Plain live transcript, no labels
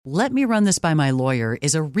"Let me run this by my lawyer"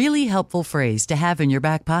 is a really helpful phrase to have in your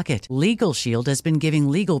back pocket. Legal Shield has been giving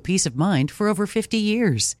legal peace of mind for over 50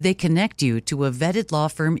 years. They connect you to a vetted law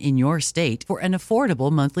firm in your state for an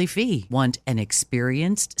affordable monthly fee. Want an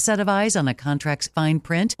experienced set of eyes on a contract's fine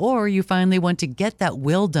print? Or you finally want to get that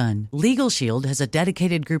will done? Legal Shield has a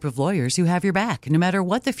dedicated group of lawyers who have your back, no matter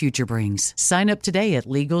what the future brings. Sign up today at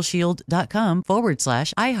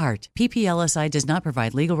LegalShield.com/iHeart. PPLSI does not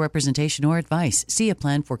provide legal representation or advice. See a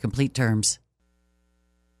plan for complete terms.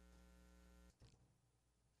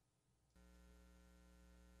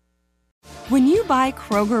 When you buy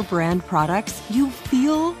Kroger brand products, you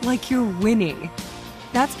feel like you're winning.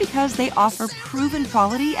 That's because they offer proven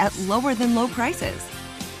quality at lower than low prices.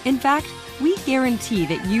 In fact, we guarantee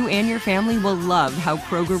that you and your family will love how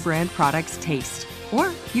Kroger brand products taste,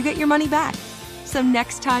 or you get your money back. So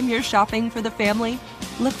next time you're shopping for the family,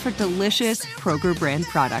 look for delicious Kroger brand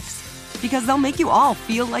products, because they'll make you all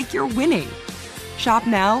feel like you're winning. Shop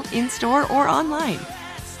now, in-store, or online.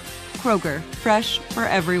 Kroger, fresh for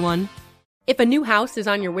everyone. If a new house is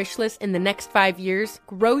on your wish list in the next 5 years,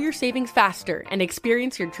 grow your savings faster and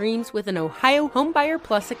experience your dreams with an Ohio Homebuyer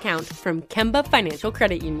Plus account from Kemba Financial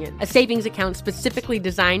Credit Union. A savings account specifically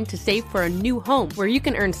designed to save for a new home, where you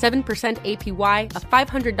can earn 7% APY, a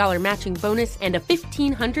 $500 matching bonus, and a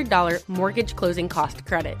 $1,500 mortgage closing cost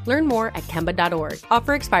credit. Learn more at Kemba.org.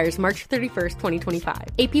 Offer expires March 31st, 2025.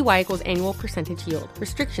 APY equals annual percentage yield.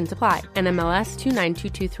 Restrictions apply. NMLS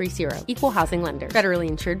 292230. Equal housing lender. Federally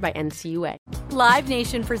insured by NCUA. Live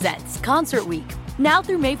Nation presents Concert Week. Now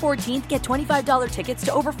through May 14th, get $25 tickets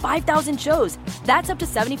to over 5,000 shows. That's up to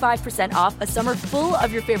 75% off a summer full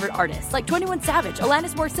of your favorite artists like 21 Savage,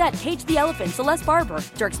 Alanis Morissette, Cage the Elephant, Celeste Barber,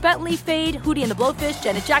 Dierks Bentley, Fade, Hootie and the Blowfish,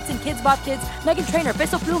 Janet Jackson, Kidz Bop Kids, Meghan Trainor,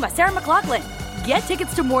 Peso Pluma, Sarah McLachlan. Get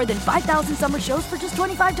tickets to more than 5,000 summer shows for just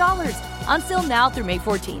 $25. Until now through May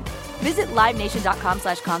 14th. Visit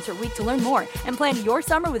LiveNation.com/Concert Week to learn more and plan your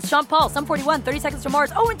summer with Sean Paul, Sum 41, 30 Seconds to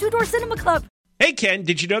Mars, and Two Door Cinema Club. Hey, Ken,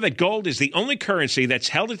 did you know that gold is the only currency that's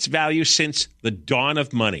held its value since the dawn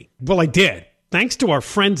of money? Well, I did. Thanks to our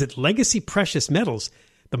friends at Legacy Precious Metals,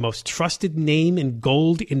 the most trusted name in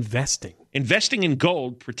gold investing. Investing in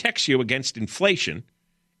gold protects you against inflation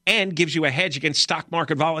and gives you a hedge against stock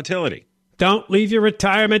market volatility. Don't leave your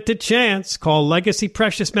retirement to chance. Call Legacy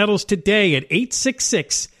Precious Metals today at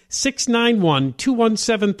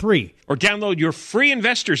 866-691-2173. Or download your free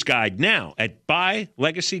investor's guide now at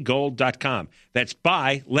buylegacygold.com. That's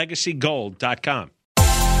buylegacygold.com.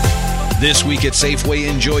 This week at Safeway,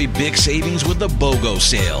 enjoy big savings with the BOGO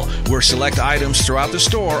sale, where select items throughout the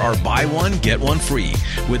store are buy one, get one free.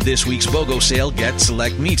 With this week's BOGO sale, get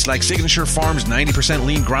select meats like Signature Farms 90%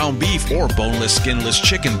 lean ground beef or boneless, skinless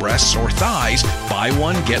chicken breasts or thighs, buy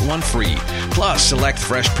one, get one free. Plus, select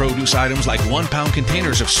fresh produce items like 1 pound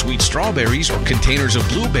containers of sweet strawberries or containers of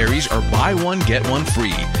blueberries are buy one, get one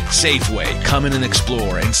free. Safeway, come in and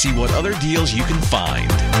explore and see what other deals you can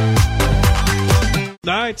find.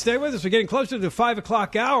 All right, stay with us. We're getting closer to the 5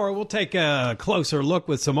 o'clock hour. We'll take a closer look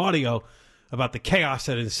with some audio about the chaos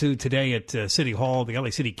that ensued today at City Hall, the LA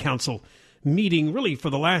City Council meeting, really for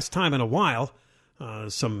the last time in a while.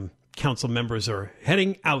 Some council members are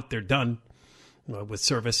heading out. They're done with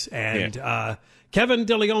service. And Kevin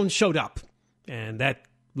DeLeon showed up, and that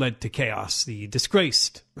led to chaos. The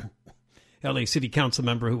disgraced LA City Council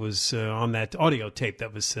member who was on that audio tape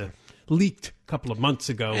that was leaked a couple of months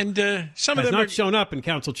ago. And some of has them not shown up in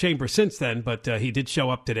council chamber since then, but he did show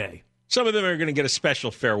up today. Some of them are going to get a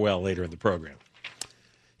special farewell later in the program.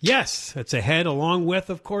 Yes, it's ahead, along with,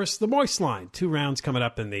 of course, the Moist Line. 2 rounds coming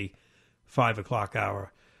up in the 5 o'clock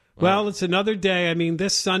hour. Well, it's another day. I mean,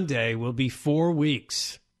 this Sunday will be 4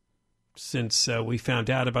 weeks since we found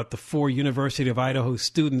out about the 4 University of Idaho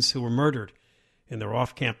students who were murdered in their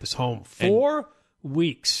off-campus home. 4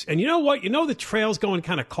 weeks. And you know what? You know the trail's going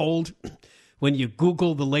kind of cold when you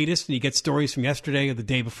Google the latest and you get stories from yesterday or the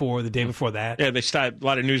day before or the day before that. Yeah, a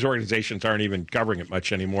lot of news organizations aren't even covering it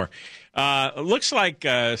much anymore. It looks like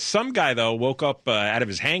some guy, though, woke up out of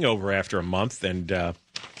his hangover after a month and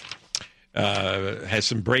has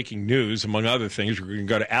some breaking news, among other things. We're going to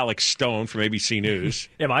go to Alex Stone from ABC News.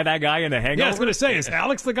 Am I that guy in the hangover? Yeah, I was going to say, is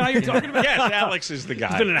Alex the guy you're talking about? Yes, Alex is the guy.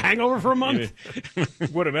 He's been in a hangover for a month?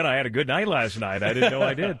 Would have meant I had a good night last night. I didn't know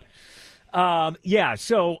I did.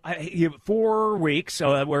 So 4 weeks,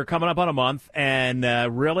 so we're coming up on a month, and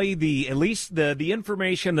really at least the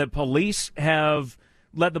information that police have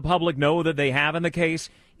let the public know that they have in the case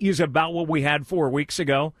is about what we had 4 weeks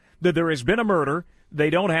ago, that there has been a murder. They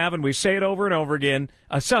don't have, and we say it over and over again,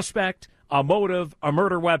 a suspect, a motive, a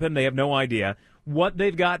murder weapon. They have no idea. What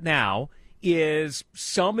they've got now is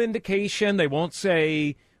some indication, they won't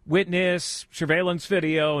say witness, surveillance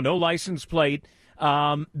video, no license plate.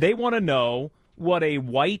 They want to know what a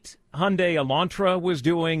white Hyundai Elantra was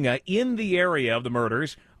doing in the area of the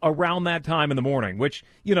murders around that time in the morning, which,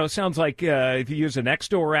 sounds like if you use a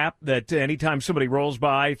Nextdoor app that anytime somebody rolls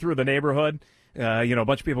by through the neighborhood, a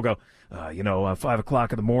bunch of people go, 5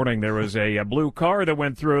 o'clock in the morning, there was a blue car that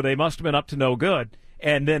went through. They must have been up to no good.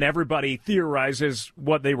 And then everybody theorizes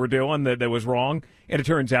what they were doing that was wrong. And it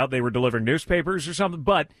turns out they were delivering newspapers or something.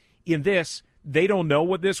 But in this, they don't know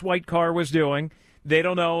what this white car was doing. They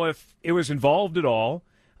don't know if it was involved at all.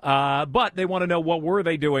 But they want to know what were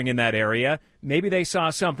they doing in that area. Maybe they saw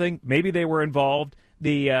something. Maybe they were involved.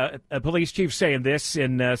 The police chief saying this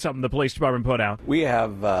in something the police department put out. We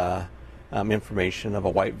have information of a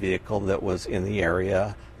white vehicle that was in the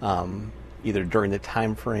area either during the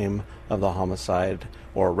time frame of the homicide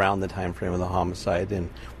or around the time frame of the homicide, and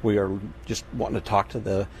we are just wanting to talk to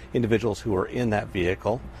the individuals who are in that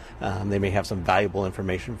vehicle. They may have some valuable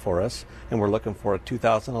information for us, and we're looking for a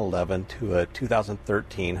 2011 to a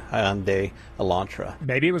 2013 Hyundai Elantra.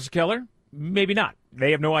 Maybe it was a killer, maybe not. They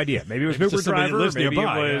have no idea. Maybe it was an Uber driver. Maybe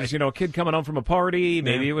it was, a kid coming home from a party.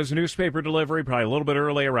 Maybe it was a newspaper delivery, probably a little bit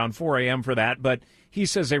early, around 4 a.m. for that. But he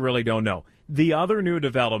says they really don't know. The other new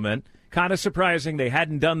development, kind of surprising, they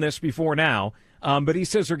hadn't done this before now, but he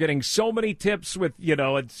says they're getting so many tips with,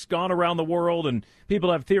 it's gone around the world and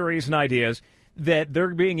people have theories and ideas that they're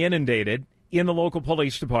being inundated in the local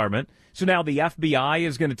police department. So now the FBI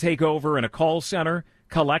is going to take over in a call center,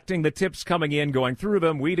 collecting the tips coming in, going through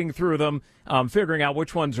them, weeding through them, figuring out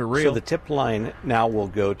which ones are real. So the tip line now will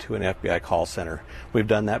go to an FBI call center. We've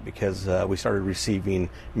done that because we started receiving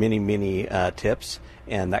many tips,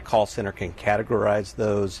 and that call center can categorize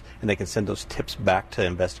those, and they can send those tips back to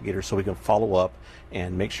investigators so we can follow up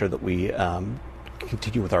and make sure that we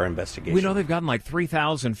continue with our investigation. We know they've gotten like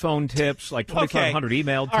 3,000 phone tips, like 2,500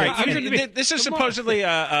 email tips. All right, this is supposedly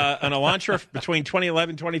an Elantra between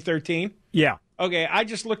 2011 and 2013? Yeah. Okay, I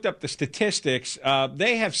just looked up the statistics.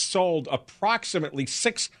 They have sold approximately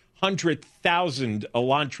 600,000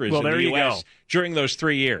 Elantras in the U.S. during those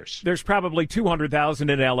 3 years. There's probably 200,000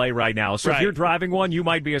 in L.A. right now. So if you're driving one, you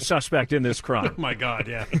might be a suspect in this crime. Oh, my God,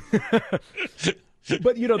 yeah.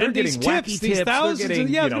 But, they're getting wacky tips. These thousands,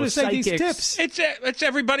 they're I was going to say psychics. these tips. It's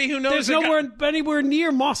everybody who knows. There's anywhere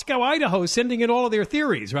near Moscow, Idaho, sending in all of their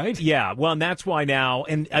theories, right? Yeah, well, and that's why now,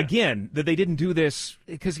 and again, that they didn't do this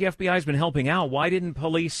because the FBI's been helping out. Why didn't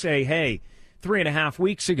police say, hey, 3.5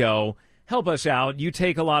 weeks ago, help us out. You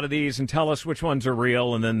take a lot of these and tell us which ones are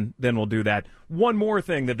real, and then we'll do that. One more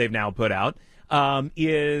thing that they've now put out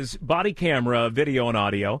is body camera video and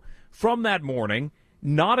audio from that morning,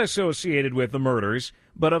 not associated with the murders,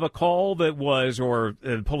 but of a call that was, or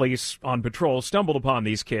police on patrol stumbled upon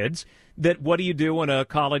these kids, that what do you do in a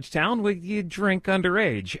college town? Well, you drink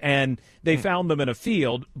underage. And they found them in a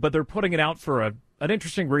field, but they're putting it out for an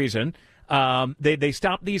interesting reason. They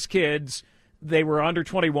stopped these kids. They were under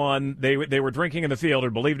 21. They were drinking in the field, or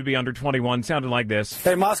believed to be under 21. Sounded like this.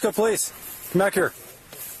 Hey, Moscow police, come back here.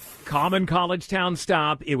 Common college town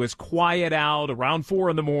stop. It was quiet out around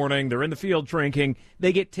 4 in the morning. They're in the field drinking.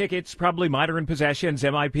 They get tickets, probably minor in possessions,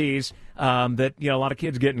 MIPs, that a lot of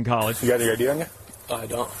kids get in college. You got your ID on you? I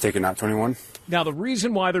don't. Taking out 21. Now, the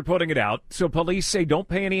reason why they're putting it out, so police say don't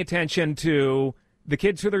pay any attention to the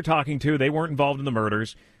kids who they're talking to. They weren't involved in the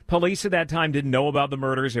murders. Police at that time didn't know about the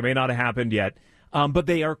murders. They may not have happened yet. But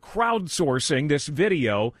they are crowdsourcing this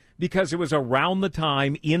video because it was around the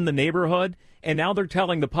time in the neighborhood. And now they're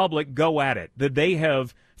telling the public, go at it, that they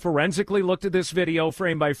have forensically looked at this video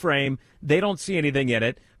frame by frame. They don't see anything in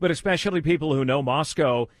it, but especially people who know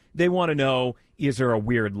Moscow, they want to know, is there a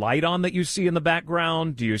weird light on that you see in the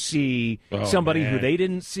background? Do you see somebody who they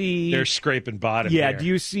didn't see? They're scraping bottom Yeah, here. do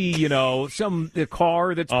you see, a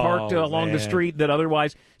car that's parked along the street that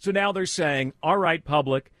otherwise? So now they're saying, all right,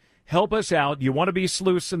 public, help us out. You want to be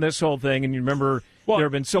sleuths in this whole thing, and you remember there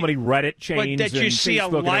have been so many Reddit chains. But did you see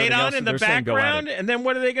Facebook a light on in the background? Saying, and then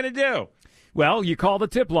what are they going to do? Well, you call the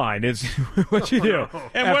tip line is what you do.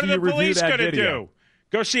 And what are the police going to do?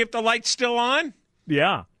 Go see if the light's still on?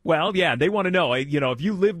 Yeah. Well, yeah, they want to know. If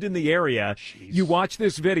you lived in the area, you watch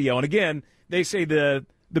this video, and again, they say the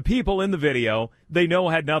people in the video, they know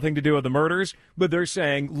had nothing to do with the murders, but they're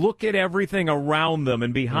saying, look at everything around them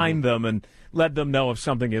and behind them and let them know if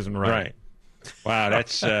something isn't right. Wow,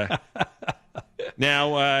 that's...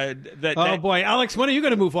 Now, oh, boy. Alex, when are you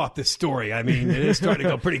going to move off this story? I mean, it is starting to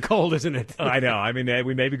go pretty cold, isn't it? I know. I mean,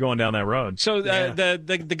 we may be going down that road. So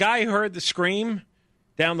the guy who heard the scream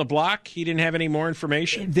down the block, he didn't have any more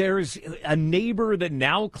information? There's a neighbor that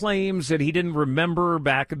now claims that he didn't remember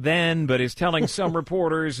back then, but is telling some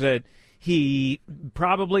reporters that He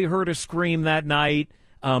probably heard a scream that night.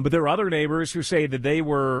 But there are other neighbors who say that they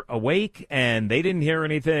were awake and they didn't hear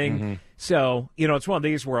anything. Mm-hmm. So, it's one of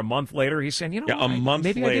these where a month later he's saying, a month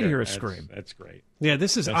maybe later, I did hear a scream. That's great. Yeah,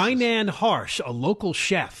 this is Einan Harsh, a local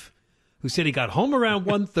chef, who said he got home around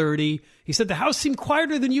 1:30. He said the house seemed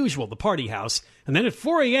quieter than usual, the party house. And then at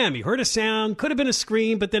 4 a.m., he heard a sound. Could have been a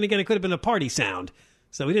scream, but then again, it could have been a party sound.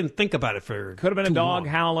 So we didn't think about it for Could have been a dog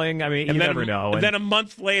howling. I mean, you never know. And then a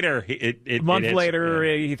month later,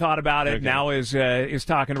 he thought about it. Okay. Now is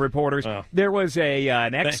talking to reporters. Oh. There was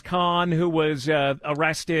an ex-con who was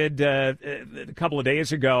arrested a couple of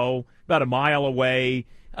days ago, about a mile away,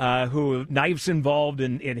 who knives involved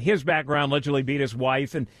in his background, allegedly beat his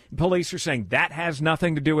wife. And police are saying that has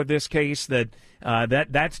nothing to do with this case,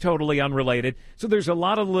 that's totally unrelated. So there's a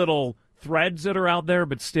lot of little threads that are out there,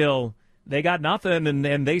 but still – they got nothing,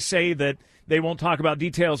 and they say that they won't talk about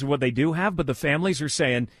details of what they do have, but the families are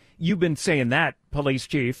saying, you've been saying that, police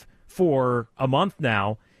chief, for a month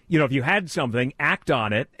now. If you had something, act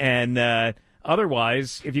on it, and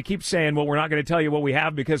otherwise, if you keep saying, well, we're not going to tell you what we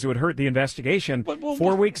have because it would hurt the investigation,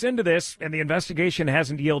 4 weeks into this, and the investigation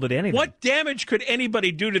hasn't yielded anything. What damage could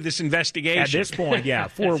anybody do to this investigation? At this point, yeah,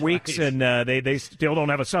 4 weeks, right. And they still don't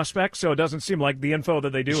have a suspect, so it doesn't seem like the info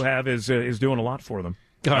that they do have is doing a lot for them.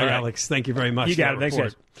 All right, Alex, thank you very much. You got it. Thanks,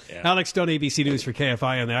 guys. Yeah. Alex Stone, ABC News for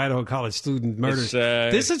KFI on the Idaho College student murders.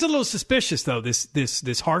 This is a little suspicious, though.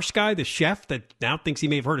 This Harsh guy, the chef that now thinks he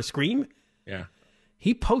may have heard a scream. Yeah.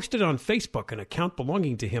 He posted on Facebook an account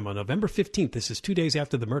belonging to him on November 15th. This is 2 days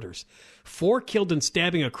after the murders. 4 killed in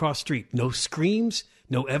stabbing across street. No screams,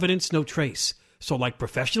 no evidence, no trace. So like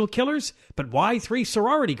professional killers? But why 3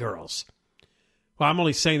 sorority girls? Well, I'm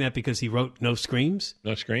only saying that because he wrote no screams.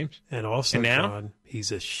 No screams. And also, now? John,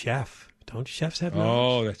 he's a chef. Don't chefs have knives?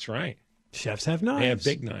 Oh, that's right. Chefs have knives. They have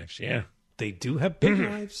big knives, yeah. They do have big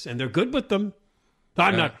knives, and they're good with them.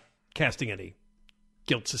 I'm not casting any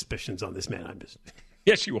guilt suspicions on this man. I'm just...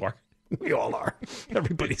 Yes, you are. We all are.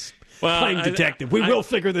 Everybody's playing detective. We will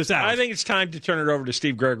figure this out. I think it's time to turn it over to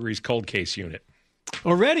Steve Gregory's cold case unit.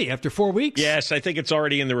 Already, after 4 weeks? Yes, I think it's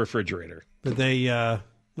already in the refrigerator. But they...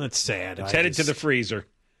 That's sad. It's headed to the freezer.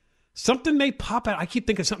 Something may pop out. I keep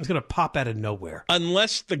thinking something's going to pop out of nowhere.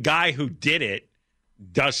 Unless the guy who did it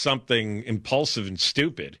does something impulsive and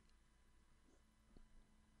stupid.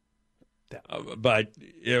 But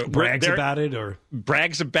brags about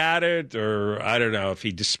it, or I don't know if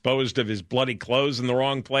he disposed of his bloody clothes in the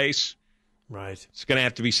wrong place. Right. It's going to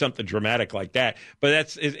have to be something dramatic like that.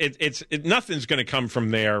 But nothing's going to come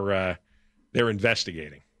from their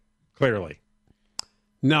investigating. Clearly.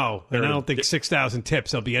 No, and I don't think 6,000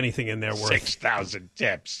 tips there'll be anything in there worth. 6,000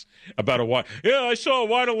 tips about a white. Yeah, I saw a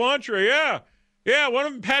white Elantra. Yeah, one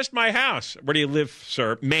of them passed my house. Where do you live,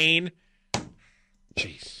 sir? Maine.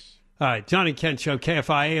 Jeez. All right, John and Ken Show,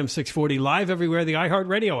 KFI AM 640, live everywhere, the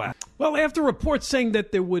iHeartRadio app. Well, after reports saying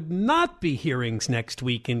that there would not be hearings next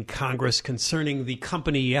week in Congress concerning the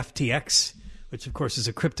company FTX, which of course is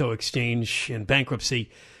a crypto exchange in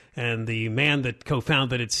bankruptcy, and the man that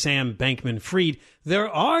co-founded it, Sam Bankman-Fried, there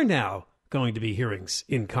are now going to be hearings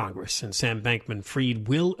in Congress, and Sam Bankman-Fried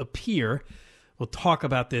will appear. We'll talk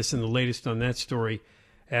about this and the latest on that story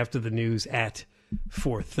after the news at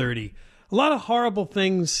 4:30. A lot of horrible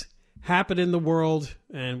things happen in the world,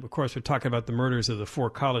 and of course we're talking about the murders of the 4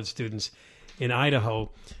 college students in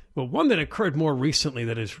Idaho. But one that occurred more recently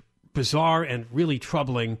that is bizarre and really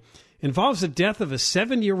troubling involves the death of a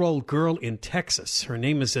 7-year-old girl in Texas. Her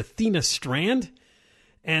name is Athena Strand.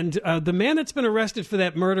 And the man that's been arrested for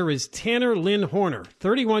that murder is Tanner Lynn Horner,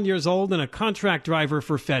 31 years old and a contract driver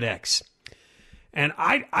for FedEx. And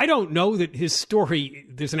I don't know that his story,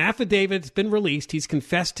 there's an affidavit that's been released. He's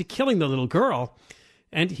confessed to killing the little girl.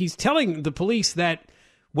 And he's telling the police that,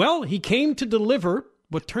 well, he came to deliver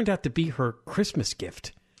what turned out to be her Christmas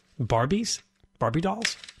gift. Barbie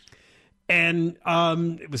dolls. And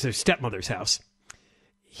it was her stepmother's house.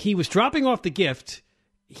 He was dropping off the gift.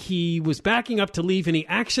 He was backing up to leave, and he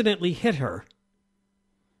accidentally hit her.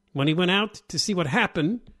 When he went out to see what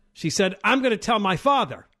happened, she said, "I'm going to tell my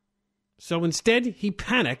father." So instead, he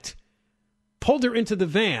panicked, pulled her into the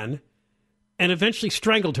van, and eventually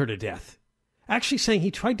strangled her to death. Actually saying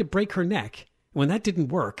he tried to break her neck. When that didn't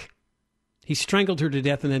work, he strangled her to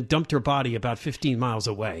death and then dumped her body about 15 miles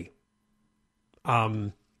away.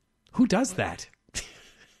 Who does that?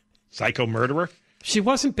 Psycho murderer? She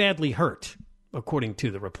wasn't badly hurt, according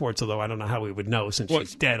to the reports, although I don't know how we would know since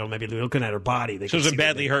she's dead, or maybe looking at her body. She wasn't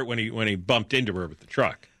badly hurt when he bumped into her with the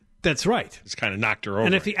truck. That's right. It's kind of knocked her over.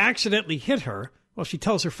 And if he accidentally hit her, well, she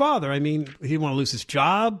tells her father, I mean, he didn't want to lose his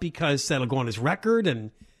job because that'll go on his record,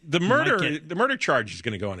 and the murder charge is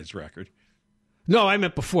going to go on his record. No, I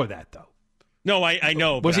meant before that, though. No, I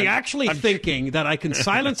know. Was he actually thinking that I can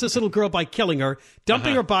silence this little girl by killing her,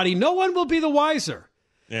 dumping her body? No one will be the wiser.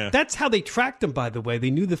 Yeah. That's how they tracked him, by the way. They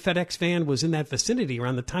knew the FedEx van was in that vicinity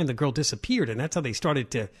around the time the girl disappeared, and that's how they started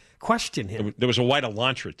to question him. There was a white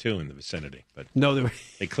Elantra, too, in the vicinity. But no,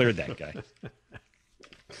 they cleared that guy.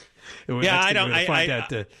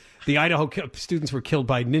 The Idaho students were killed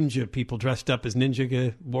by ninja people dressed up as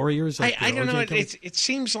ninja warriors. I don't know. It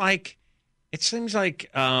seems like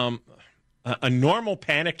a normal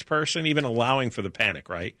panicked person, even allowing for the panic,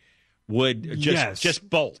 right, would just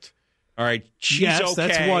bolt. All right, she's okay.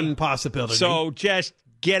 That's one possibility. So just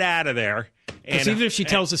get out of there. Because even if she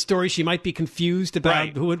tells a story, she might be confused about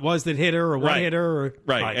who it was that hit her or what hit her.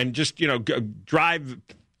 And just drive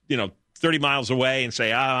 30 miles away and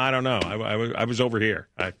say, I don't know, I was over here.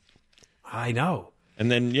 I know.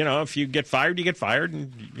 And then if you get fired, you get fired,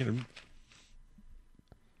 and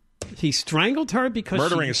He strangled her because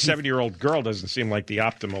murdering a 70-year-old girl doesn't seem like the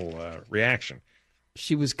optimal reaction.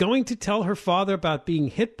 She was going to tell her father about being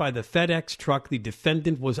hit by the FedEx truck the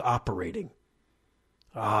defendant was operating.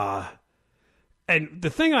 And the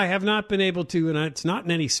thing I have not been able to, and it's not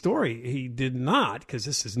in any story, he did not, because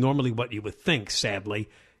this is normally what you would think, sadly,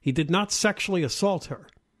 he did not sexually assault her,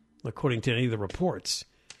 according to any of the reports.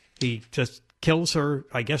 He just kills her,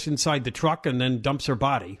 I guess, inside the truck and then dumps her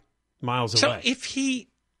body miles away. So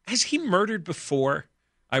has he murdered before?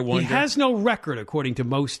 I wonder. He has no record, according to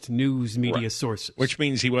most news media sources. Which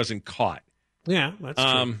means he wasn't caught. Yeah, that's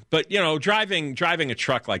true. But, driving a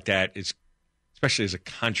truck like that is, especially as a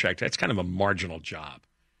contractor, that's kind of a marginal job.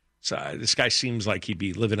 So this guy seems like he'd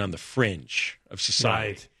be living on the fringe of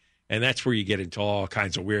society. Right. And that's where you get into all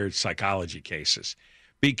kinds of weird psychology cases.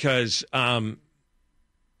 Because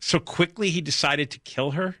so quickly he decided to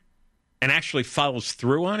kill her and actually follows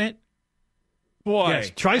through on it. Boy.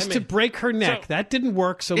 Yes, tries to break her neck. That didn't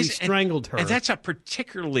work, so he strangled her. And that's a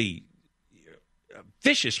particularly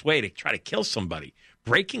vicious way to try to kill somebody.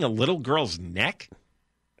 Breaking a little girl's neck?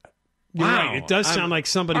 You're right. It does sound like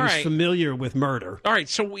somebody who's familiar with murder. All right,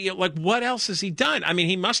 so what else has he done? I mean,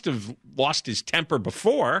 he must have lost his temper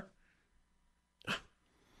before.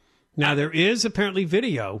 Now, there is apparently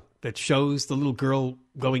video that shows the little girl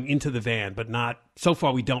going into the van, but not, so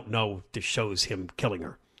far we don't know this shows him killing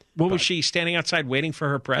her. Was she standing outside waiting for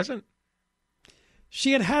her present?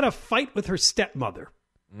 She had a fight with her stepmother.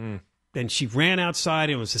 And she ran outside,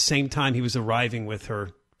 and it was the same time he was arriving with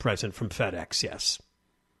her present from FedEx, yes.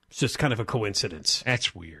 It's just kind of a coincidence.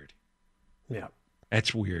 That's weird. Yeah.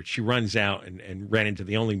 That's weird. She runs out and ran into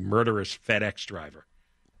the only murderous FedEx driver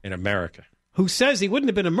in America. Who says he wouldn't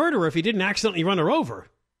have been a murderer if he didn't accidentally run her over.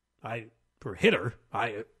 Or hit her.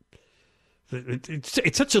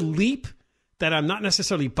 It's such a leap that I'm not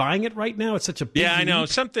necessarily buying it right now. It's such a big I know. leap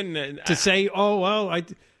Something to say,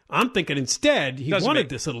 I'm thinking instead he wanted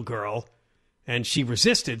this little girl, and she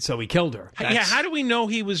resisted, so he killed her. How do we know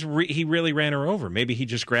he really ran her over? Maybe he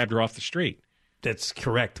just grabbed her off the street. That's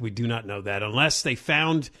correct. We do not know that. Unless they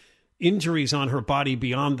found injuries on her body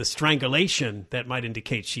beyond the strangulation that might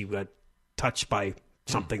indicate she got touched by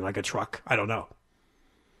something like a truck. I don't know.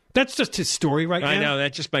 That's just his story right now. I know.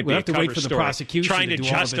 That just might be we'll have to wait for the prosecution trying to do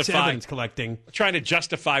all of its evidence collecting. Trying to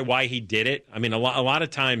justify why he did it. I mean, a lot of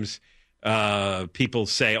times people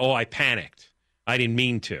say, I panicked. I didn't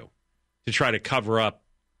mean to try to cover up,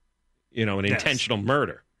 an intentional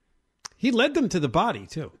murder. He led them to the body,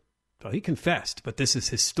 too. So he confessed, but this is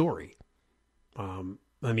his story.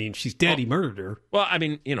 She's dead. He murdered her. Well,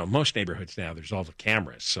 most neighborhoods now, there's all the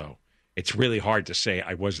cameras, so it's really hard to say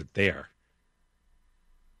I wasn't there.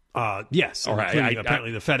 Yes.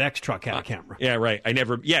 Apparently the FedEx truck had a camera. Yeah, right.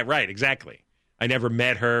 Exactly. I never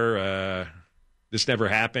met her. This never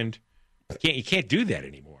happened. You can't do that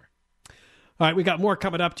anymore. All right, we got more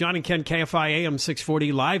coming up. John and Ken, KFI AM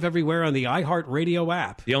 640, live everywhere on the iHeartRadio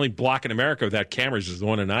app. The only block in America without cameras is the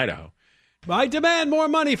one in Idaho. I demand more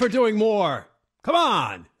money for doing more. Come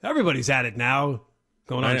on. Everybody's at it now.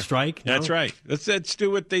 Going on strike? No? That's right. Let's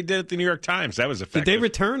do what they did at the New York Times. That was effective. Did they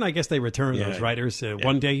return? I guess they returned, those writers.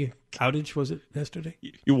 One-day outage, was it, yesterday?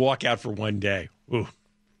 You walk out for one day. Ooh.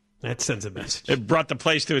 That sends a message. It brought the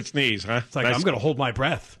place to its knees, huh? It's like, I'm going to hold my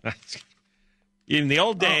breath. In the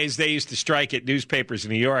old days, they used to strike at newspapers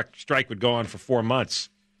in New York. Strike would go on for 4 months.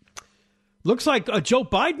 Looks like Joe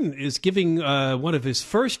Biden is giving one of his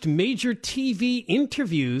first major TV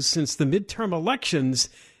interviews since the midterm elections,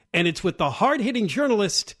 and it's with the hard-hitting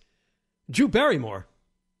journalist Drew Barrymore.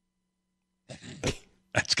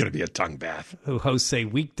 That's going to be a tongue bath. Who hosts a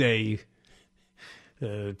weekday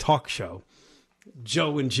talk show.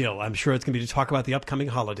 Joe and Jill. I'm sure it's going to be to talk about the upcoming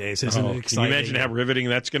holidays. Isn't it exciting? Can you imagine how riveting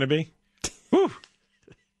that's going to be? Whew.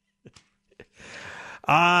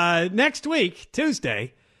 Next week,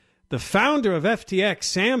 Tuesday, the founder of FTX,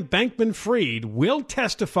 Sam Bankman-Fried, will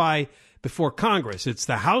testify before Congress. It's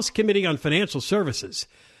the House Committee on Financial Services.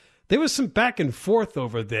 There was some back and forth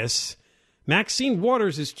over this. Maxine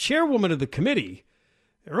Waters is chairwoman of the committee.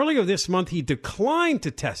 Earlier this month, he declined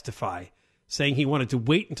to testify, saying he wanted to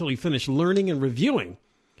wait until he finished learning and reviewing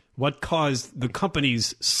what caused the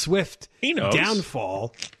company's swift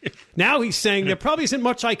downfall. Now he's saying there probably isn't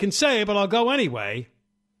much I can say, but I'll go anyway.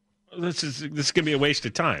 This is going to be a waste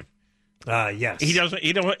of time. Yes. He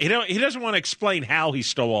doesn't want to explain how he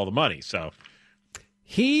stole all the money. So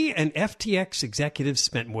he and FTX executives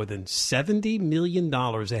spent more than $70 million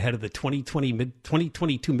ahead of the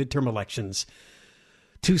 2022 midterm elections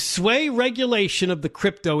to sway regulation of the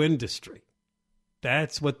crypto industry.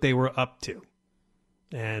 That's what they were up to.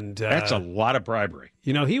 And that's a lot of bribery.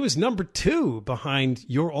 You know, he was number 2 behind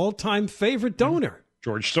your all-time favorite donor,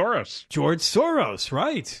 George Soros. George Soros,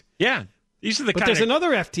 right? Yeah. But there's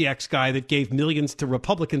another FTX guy that gave millions to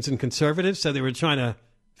Republicans and conservatives, so they were trying to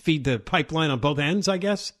feed the pipeline on both ends, I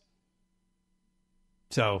guess.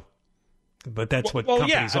 So, but that's what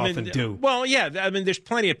companies often do. Well, yeah. I mean, there's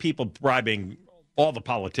plenty of people bribing all the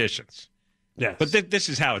politicians. Yes. But this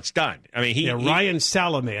is how it's done. I mean, Ryan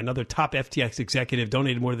Salome, another top FTX executive,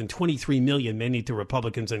 donated more than $23 million, mainly to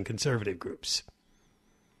Republicans and conservative groups.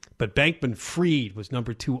 But Bankman-Fried was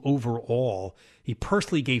number 2 overall. He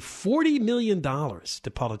personally gave $40 million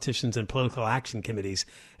to politicians and political action committees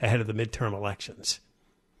ahead of the midterm elections.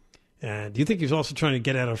 And do you think he was also trying to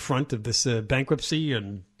get out in front of this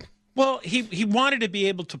bankruptcy? Well, he wanted to be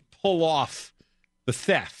able to pull off the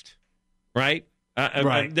theft, right?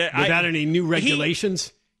 Right. Without any new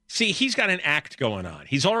regulations? He's got an act going on.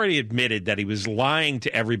 He's already admitted that he was lying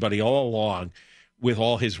to everybody all along with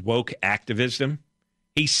all his woke activism.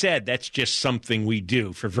 He said that's just something we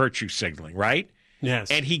do for virtue signaling, right?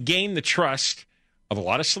 Yes. And he gained the trust of a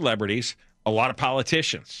lot of celebrities, a lot of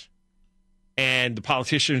politicians. And the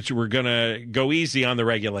politicians were going to go easy on the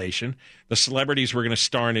regulation. The celebrities were going to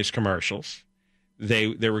star in his commercials. They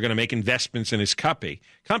were going to make investments in his company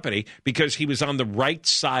because he was on the right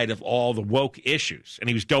side of all the woke issues, and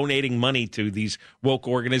he was donating money to these woke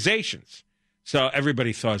organizations. So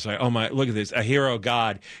everybody thought, like, oh my, look at this, a hero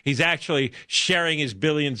God. He's actually sharing his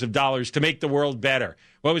billions of dollars to make the world better.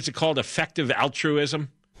 What was it called? Effective altruism?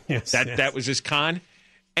 Yes. That was his con.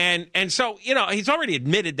 And so, he's already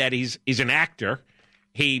admitted that he's an actor.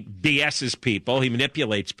 He BS's people. He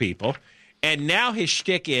manipulates people. And now his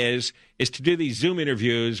shtick is to do these Zoom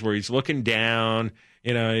interviews where he's looking down.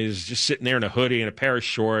 He's just sitting there in a hoodie and a pair of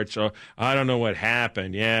shorts. Oh, I don't know what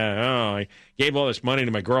happened. Yeah, I gave all this money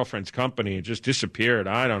to my girlfriend's company. It just disappeared.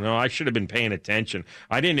 I don't know. I should have been paying attention.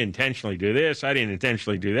 I didn't intentionally do this. I didn't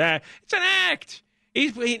intentionally do that. It's an act.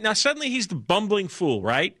 Now suddenly he's the bumbling fool,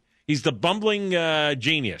 right? He's the bumbling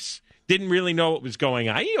genius. Didn't really know what was going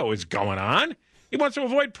on. He knows what's going on. He wants to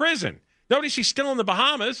avoid prison. Notice he's still in the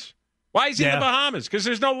Bahamas. Why is he in the Bahamas? Because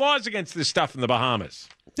there's no laws against this stuff in the Bahamas.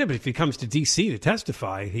 Yeah, but if he comes to D.C. to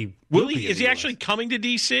testify, he will be. Is he actually coming to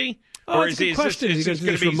D.C.? Or is it going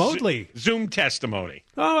to be remotely? Zoom testimony.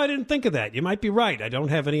 Oh, I didn't think of that. You might be right. I don't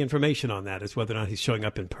have any information on that as whether or not he's showing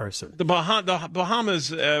up in person. The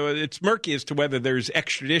Bahamas, it's murky as to whether there's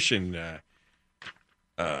extradition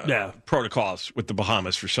protocols with the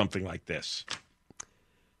Bahamas for something like this.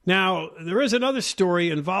 Now, there is another story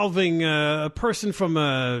involving a person from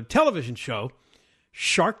a television show,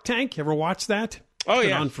 Shark Tank. Ever watch that? Oh, it's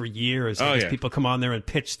been on for years. People come on there and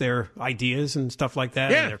pitch their ideas and stuff like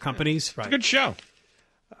that and their companies. Right. It's a good show.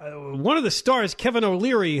 One of the stars, Kevin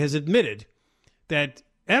O'Leary, has admitted that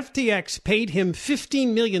FTX paid him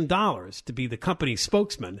 $15 million to be the company's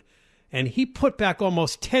spokesman, and he put back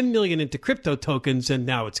almost $10 million into crypto tokens, and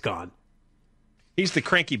now it's gone. He's the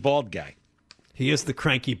cranky bald guy. He is the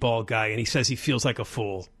cranky bald guy, and he says he feels like a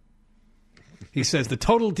fool. He says the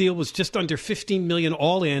total deal was just under $15 million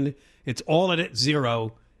all in. It's all at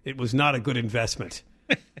zero. It was not a good investment.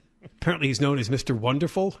 Apparently, he's known as Mr.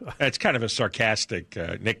 Wonderful. That's kind of a sarcastic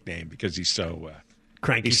nickname because he's so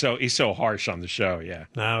cranky. He's so harsh on the show. Yeah.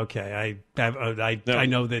 Okay. I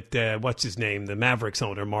know that. What's his name? The Mavericks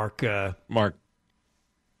owner, Mark. Mark.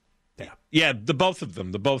 Yeah. The both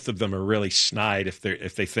of them are really snide if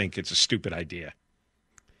they think it's a stupid idea.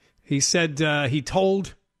 He said he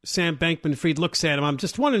told Sam Bankman-Fried, look, Sam, I'm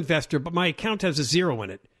just one investor, but my account has a zero in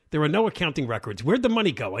it. There are no accounting records. Where'd the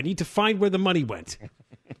money go? I need to find where the money went.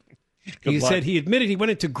 He said he admitted he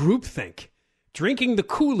went into groupthink drinking the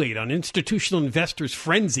Kool-Aid on institutional investors'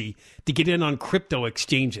 frenzy to get in on crypto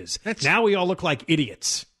exchanges. Now we all look like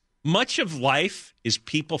idiots. Much of life is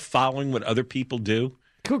people following what other people do.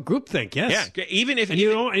 Cool groupthink, yes. Yeah, even if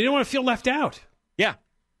you don't want to feel left out. Yeah,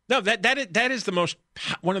 no, that is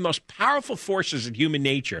one of the most powerful forces in human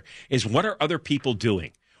nature. Is what are other people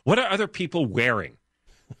doing? What are other people wearing?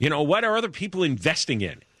 What are other people investing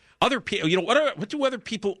in? Other people, what do other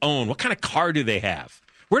people own? What kind of car do they have?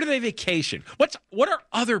 Where do they vacation? What are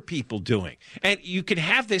other people doing? And you can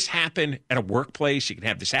have this happen at a workplace. You can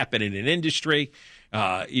have this happen in an industry.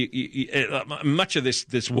 Much of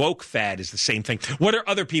this woke fad is the same thing. What are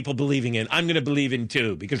other people believing in? I'm going to believe in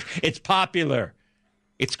too because it's popular.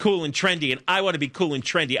 It's cool and trendy, and I want to be cool and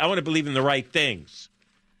trendy. I want to believe in the right things.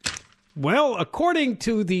 Well, according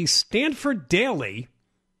to the Stanford Daily,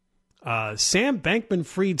 Sam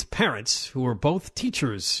Bankman-Fried's parents, who are both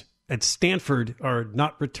teachers at Stanford, are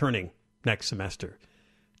not returning next semester.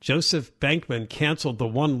 Joseph Bankman canceled the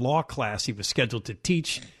one law class he was scheduled to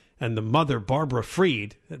teach, and the mother, Barbara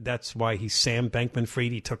Fried, that's why he's Sam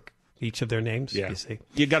Bankman-Fried. He took each of their names, you see.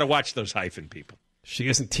 You got to watch those hyphen people. She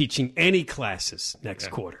isn't teaching any classes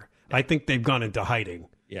next quarter. I think they've gone into hiding.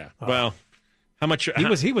 Yeah. Well, how much?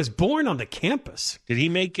 He was born on the campus. Did he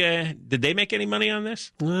make? Did they make any money on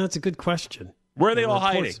this? That's a good question. Where are they all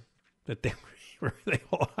hiding? Where are they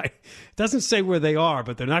all hiding? It doesn't say where they are,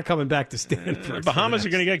 but they're not coming back to Stanford. Bahamas are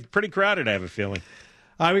going to get pretty crowded, I have a feeling.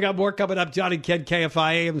 All right, we got more coming up. John and Ken,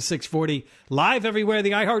 KFI AM 640, live everywhere,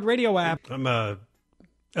 the iHeartRadio app. I'm a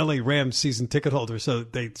LA Rams season ticket holder, so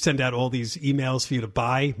they send out all these emails for you to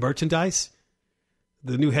buy merchandise.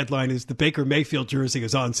 The new headline is the Baker Mayfield jersey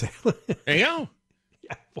is on sale. There you go.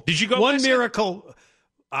 Yeah. Did you go? One miracle.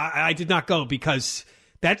 I did not go because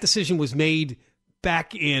that decision was made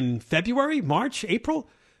back in February, March, April.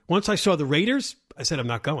 Once I saw the Raiders, I said, I'm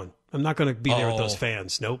not going. I'm not going to be there with those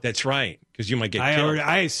fans. Nope. That's right, because you might get killed.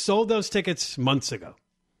 I sold those tickets months ago.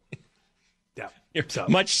 Yeah. You're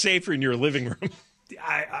much safer in your living room.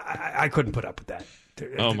 I couldn't put up with that.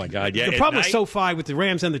 Oh, my God. Yeah. The problem with SoFi, with the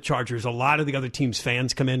Rams and the Chargers, a lot of the other teams'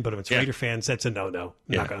 fans come in, but if it's Raider fans, that's a no-no.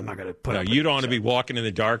 I'm not going to put up with it. You don't want to be walking in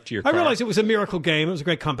the dark to your car. I realized it was a miracle game. It was a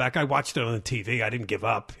great comeback. I watched it on the TV. I didn't give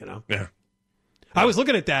up, Yeah. I was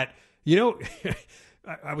looking at that.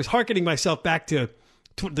 I was hearkening myself back to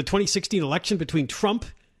the 2016 election between Trump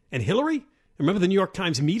and Hillary. Remember the New York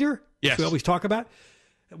Times meter? Yes. We always talk about.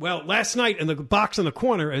 Well, last night in the box in the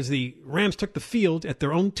corner, as the Rams took the field at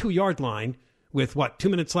their own 2-yard line with, 2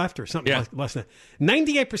 minutes left or something less than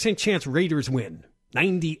that, 98% chance Raiders win.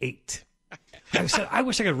 98. I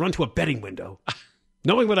wish I could run to a betting window,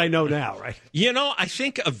 knowing what I know now, right? I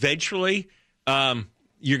think eventually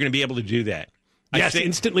you're going to be able to do that. Yes,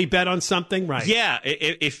 instantly bet on something, right? Yeah,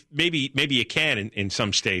 if maybe you can in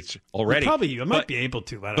some states already. Well, probably you might be able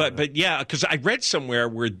to. But yeah, because I read somewhere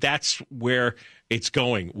where that's where it's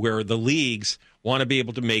going, where the leagues want to be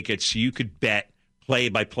able to make it so you could bet play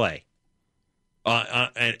by play.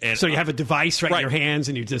 And so you have a device in your hands,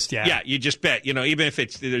 and you just you just bet. Even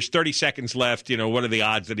if there's 30 seconds left, what are the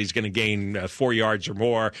odds that he's going to gain 4 yards or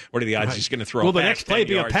more? What are the odds he's going to throw? Will the next play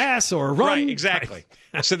be a pass or a run? Right, exactly.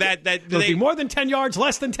 So that will be more than 10 yards,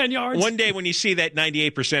 less than 10 yards. One day when you see that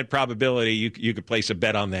 98% probability, you could place a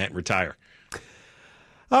bet on that and retire.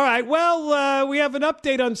 All right. Well, we have an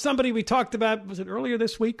update on somebody we talked about. Was it earlier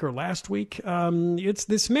this week or last week? It's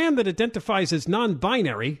this man that identifies as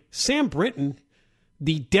non-binary, Sam Brinton,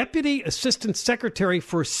 the Deputy Assistant Secretary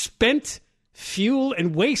for Spent Fuel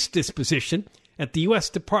and Waste Disposition at the U.S.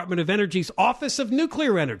 Department of Energy's Office of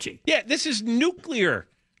Nuclear Energy. Yeah, this is nuclear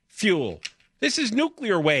fuel. This is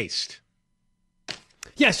nuclear waste.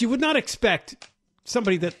 Yes, you would not expect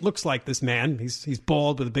somebody that looks like this man. He's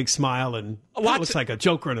bald with a big smile and looks like a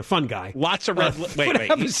joker and a fun guy. Lots of red. Wait.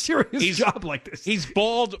 Have a serious job like this. He's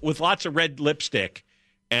bald with lots of red lipstick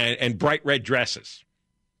and bright red dresses.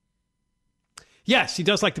 Yes, he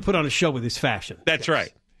does like to put on a show with his fashion. That's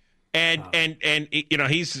right. And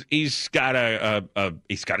he's got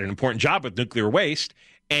he's got an important job with nuclear waste,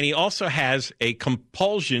 and he also has a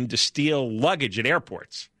compulsion to steal luggage at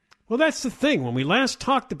airports. Well, that's the thing. When we last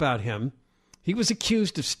talked about him, he was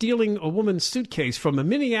accused of stealing a woman's suitcase from a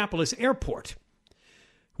Minneapolis airport.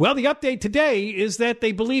 Well, the update today is that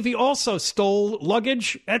they believe he also stole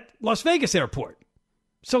luggage at Las Vegas airport.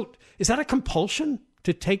 So is that a compulsion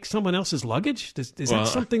to take someone else's luggage? Is that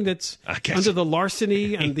something that's under the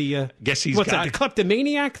larceny and the the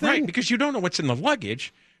kleptomaniac thing? Right, because you don't know what's in the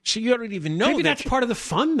luggage, so you don't even know. Maybe that's part of the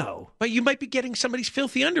fun, though. But you might be getting somebody's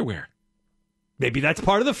filthy underwear. Maybe that's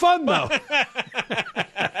part of the fun, though.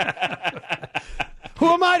 Who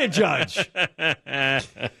am I to judge?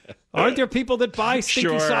 Aren't there people that buy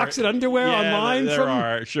stinky socks and underwear online there from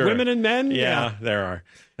are, women and men? Yeah, there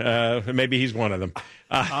are. Maybe he's one of them.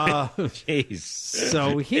 Jeez.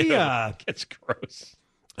 So he... it's gross.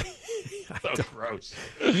 So gross.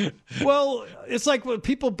 Well, it's like when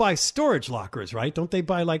people buy storage lockers, right? Don't they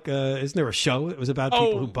buy isn't there a show that was about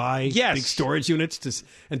people who buy big storage units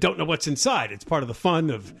and don't know what's inside? It's part of the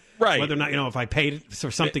fun of whether or not, if I paid for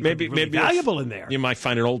something maybe valuable in there. You might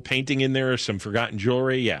find an old painting in there or some forgotten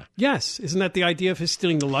jewelry, yeah. Yes. Isn't that the idea of his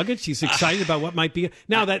stealing the luggage? He's excited about what might be.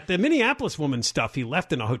 Now, that the Minneapolis woman stuff, he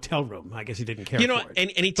left in a hotel room. I guess he didn't care for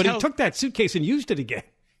it. He took that suitcase and used it again.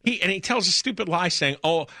 He tells a stupid lie saying,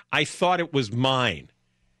 I thought it was mine.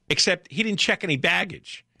 Except he didn't check any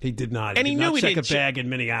baggage. He did not. And he did not check a bag in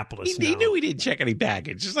Minneapolis. He knew he didn't check any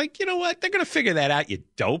baggage. It's like, you know what? They're going to figure that out, you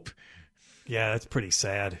dope. Yeah, that's pretty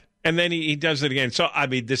sad. And then he does it again. So, I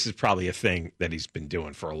mean, this is probably a thing that he's been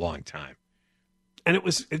doing for a long time. And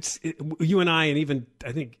you and I, and even,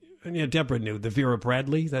 I think, Deborah knew the Vera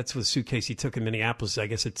Bradley. That's the suitcase he took in Minneapolis. I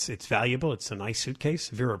guess it's valuable. It's a nice suitcase.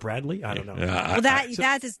 Vera Bradley. I don't know. Well,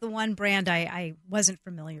 that is the one brand I wasn't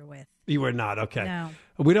familiar with. You were not, okay. No.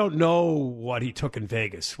 We don't know what he took in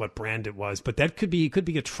Vegas, what brand it was, but that could be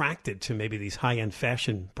attracted to maybe these high-end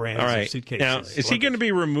fashion brands of suitcases. Now, is he going to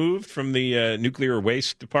be removed from the nuclear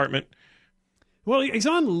waste department? Well, he's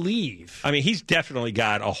on leave. I mean, he's definitely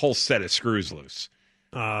got a whole set of screws loose.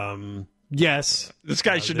 Yes. This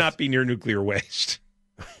guy should not be near nuclear waste.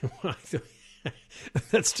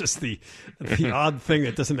 That's just the odd thing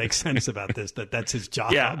that doesn't make sense about this, that's his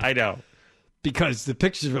job. Yeah, I know. Because the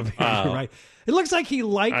pictures of him, right? It looks like he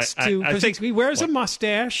likes to, because he wears a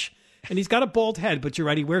mustache and he's got a bald head, but you're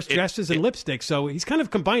right, he wears dresses and lipstick, so he's kind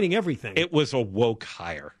of combining everything. It was a woke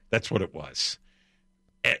hire. That's what it was.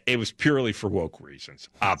 It was purely for woke reasons,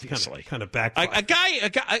 obviously. Kind of backfire. A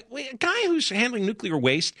guy who's handling nuclear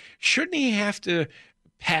waste, shouldn't he have to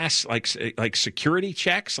pass like security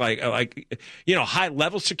checks, high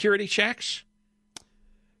level security checks?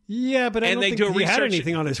 Yeah, but I don't think he had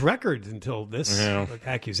anything on his record until this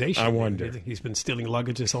accusation. I wonder. He's been stealing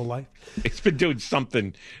luggage his whole life. He's been doing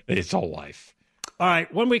something his whole life. All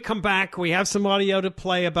right, when we come back, we have some audio to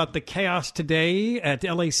play about the chaos today at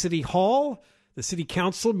LA City Hall. The city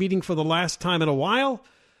council, meeting for the last time in a while,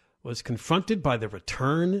 was confronted by the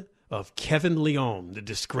return of Kevin Leon. The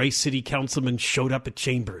disgraced city councilman showed up at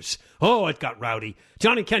Chambers. Oh, it got rowdy.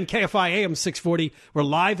 John and Ken, KFI AM 640. We're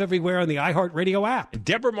live everywhere on the iHeartRadio app.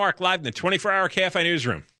 Deborah Mark live in the 24-hour KFI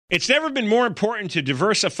newsroom. It's never been more important to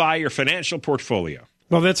diversify your financial portfolio.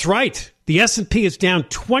 Well, that's right. The S&P is down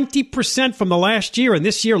 20% from the last year, and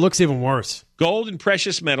this year looks even worse. Gold and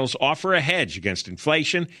precious metals offer a hedge against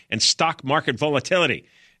inflation and stock market volatility.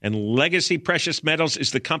 And Legacy Precious Metals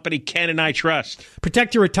is the company Ken and I trust.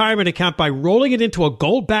 Protect your retirement account by rolling it into a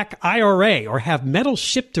gold-backed IRA or have metals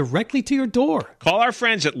shipped directly to your door. Call our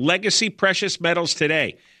friends at Legacy Precious Metals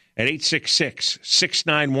today at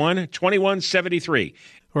 866-691-2173.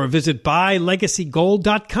 Or visit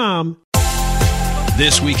buylegacygold.com.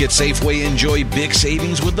 This week at Safeway, enjoy big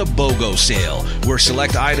savings with the BOGO sale, where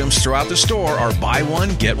select items throughout the store are buy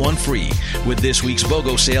one, get one free. With this week's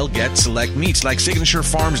BOGO sale, get select meats like Signature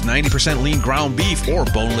Farms 90% lean ground beef or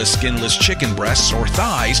boneless, skinless chicken breasts or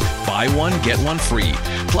thighs, buy one, get one free.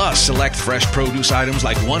 Plus, select fresh produce items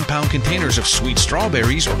like 1 pound containers of sweet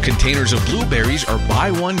strawberries or containers of blueberries are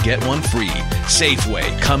buy one, get one free.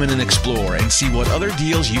 Safeway, come in and explore and see what other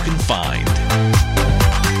deals you can find.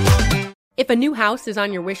 If a new house is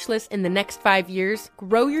on your wish list in the next 5 years,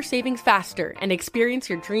 grow your savings faster and experience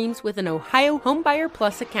your dreams with an Ohio Homebuyer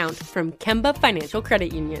Plus account from Kemba Financial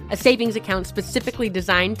Credit Union. A savings account specifically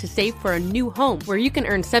designed to save for a new home where you can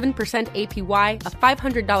earn 7% APY,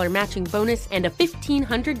 a $500 matching bonus, and a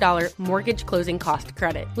 $1,500 mortgage closing cost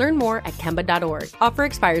credit. Learn more at Kemba.org. Offer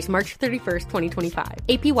expires March 31st, 2025.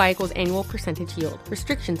 APY equals annual percentage yield.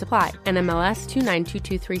 Restrictions apply. NMLS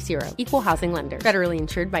 292230. Equal housing lender. Federally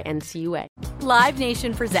insured by NCUA. Live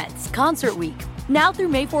Nation presents Concert Week. Now through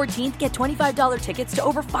May 14th, get $25 tickets to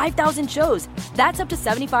over 5,000 shows. That's up to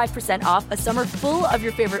 75% off a summer full of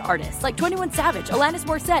your favorite artists like 21 Savage, Alanis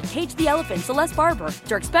Morissette, Cage the Elephant, Celeste Barber,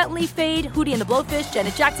 Dierks Bentley, Fade, Hootie and the Blowfish,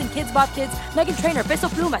 Janet Jackson, Kids Bop Kids, Meghan Trainor, Peso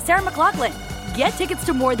Pluma, Sarah McLachlan. Get tickets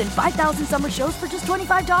to more than 5,000 summer shows for just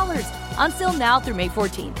 $25. Until now through May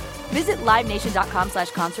 14th. Visit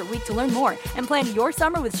LiveNation.com/Concert Week to learn more and plan your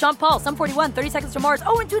summer with Sean Paul, Sum 41, 30 Seconds to Mars,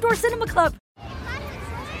 and Two Door Cinema Club.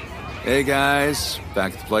 Hey guys,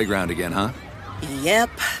 back at the playground again, huh? Yep.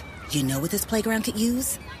 You know what this playground could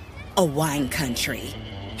use? A wine country.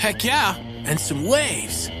 Heck yeah, and some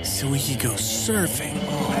waves so we could go surfing.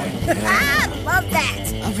 Oh, yeah. Love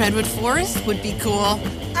that. A redwood forest would be cool.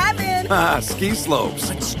 I Ah, ski slopes.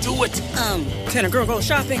 Let's do it. Can a girl go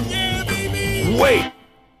shopping? Yeah, baby. Wait!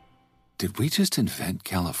 Did we just invent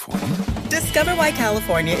California? Discover why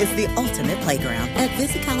California is the ultimate playground at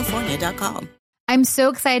visitcalifornia.com. I'm so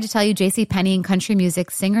excited to tell you JCPenney and country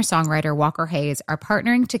music singer-songwriter Walker Hayes are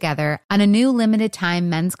partnering together on a new limited-time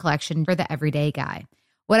men's collection for the everyday guy.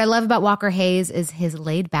 What I love about Walker Hayes is his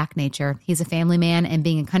laid-back nature. He's a family man, and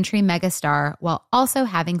being a country megastar while also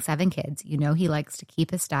having 7 kids, you know he likes to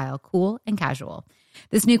keep his style cool and casual.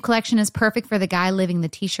 This new collection is perfect for the guy living the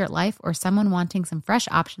t-shirt life or someone wanting some fresh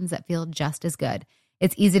options that feel just as good.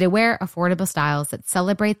 It's easy to wear, affordable styles that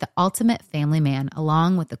celebrate the ultimate family man,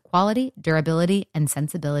 along with the quality, durability, and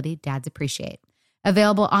sensibility dads appreciate.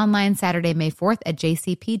 Available online Saturday, May 4th at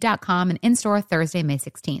jcp.com and in-store Thursday, May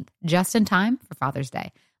 16th, just in time for Father's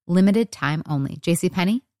Day. Limited time only.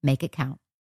 JCPenney, make it count.